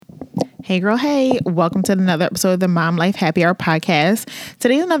Hey girl, hey, welcome to another episode of the Mom Life Happy Hour podcast.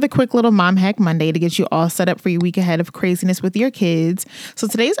 Today's another quick little Mom Hack Monday to get you all set up for your week ahead of craziness with your kids. So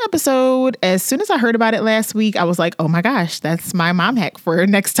today's episode, as soon as I heard about it last week, I was like, oh my gosh, that's my mom hack for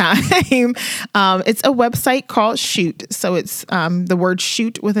next time. It's a website called Shoot. So it's the word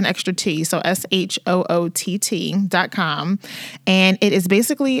shoot with an extra T. So SHOOTT.com. And it is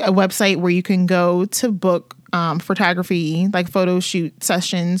basically a website where you can go to book photography, like photo shoot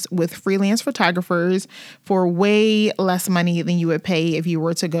sessions with freelance photographers for way less money than you would pay if you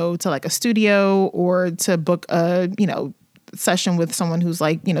were to go to like a studio or to book a, session with someone who's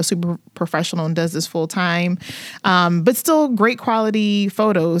like, super professional and does this full time, but still great quality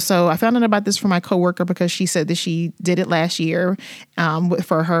photos. So I found out about this from my coworker because she said that she did it last year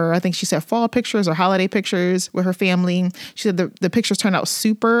for her. I think she said fall pictures or holiday pictures with her family. She said the pictures turned out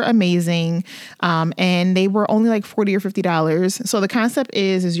super amazing, and they were only like $40 or $50. So the concept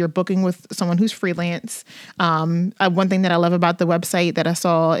is you're booking with someone who's freelance. One thing that I love about the website that I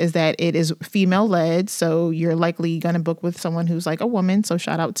saw is that it is female led. So you're likely going to book with someone who's like a woman. So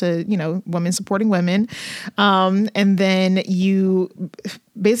shout out to, women supporting women. And then you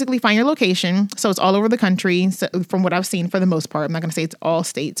basically find your location. So it's all over the country. So from what I've seen, for the most part, I'm not going to say it's all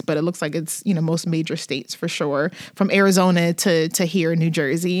states, but it looks like it's, most major states for sure, from Arizona to here in New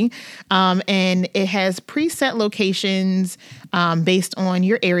Jersey. And it has preset locations based on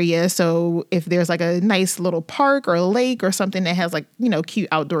your area. So if there's like a nice little park or a lake or something that has like, cute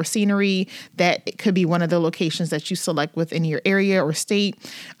outdoor scenery, that could be one of the locations that you select within your area or state.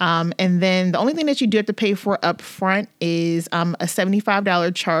 And then the only thing that you do have to pay for up front is a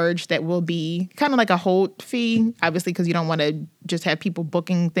 $75 charge that will be kind of like a hold fee, obviously, because you don't want to just have people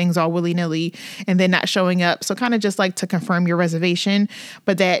booking things all willy-nilly and then not showing up. So kind of just like to confirm your reservation,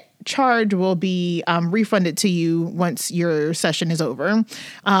 but that charge will be refunded to you once your session is over.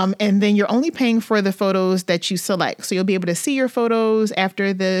 And then you're only paying for the photos that you select. So you'll be able to see your photos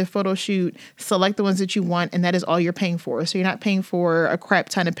after the photo shoot, select the ones that you want, and that is all you're paying for. So you're not paying for a crap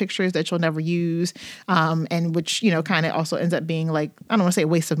ton of pictures that you'll never use, and which, kind of also ends up being like, I don't want to say a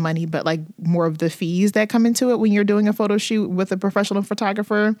waste of money, but like more of the fees that come into it when you're doing a photo shoot with a professional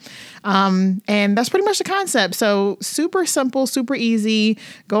photographer. And that's pretty much the concept. So super simple, super easy.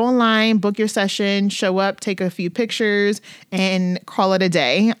 Go online, book your session, show up, take a few pictures, and call it a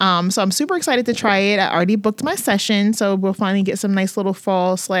day. So I'm super excited to try it. I already booked my session, so we'll finally get some nice little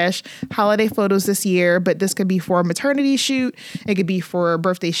fall/holiday photos this year. But this could be for a maternity shoot. It could be for a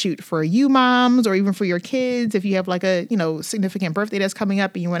birthday shoot for you moms, or even for your kids if you have like a significant birthday that's coming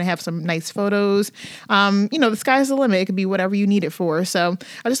up and you want to have some nice photos. The sky's the limit. It could be whatever you need it for. So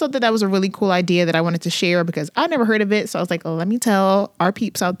I just thought that was a really cool idea that I wanted to share because I never heard of it. So I was like, let me tell our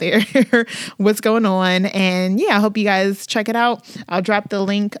peeps out there what's going on. And yeah, I hope you guys check it out. I'll drop the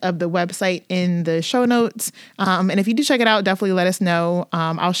link of the website in the show notes. And if you do check it out, definitely let us know.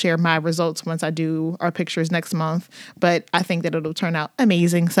 I'll share my results once I do our pictures next month, but I think that it'll turn out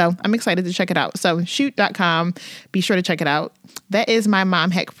amazing. So I'm excited to check it out. So shoot.com, be sure to check it out. That is my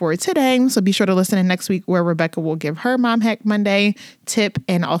mom hack for today. So be sure to listen in next week where Rebecca will give her Mom Hack Monday tip,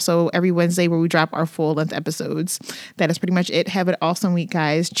 and also every Wednesday where we drop our full length episodes. That is pretty much it. Have an awesome week,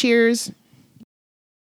 guys. Cheers.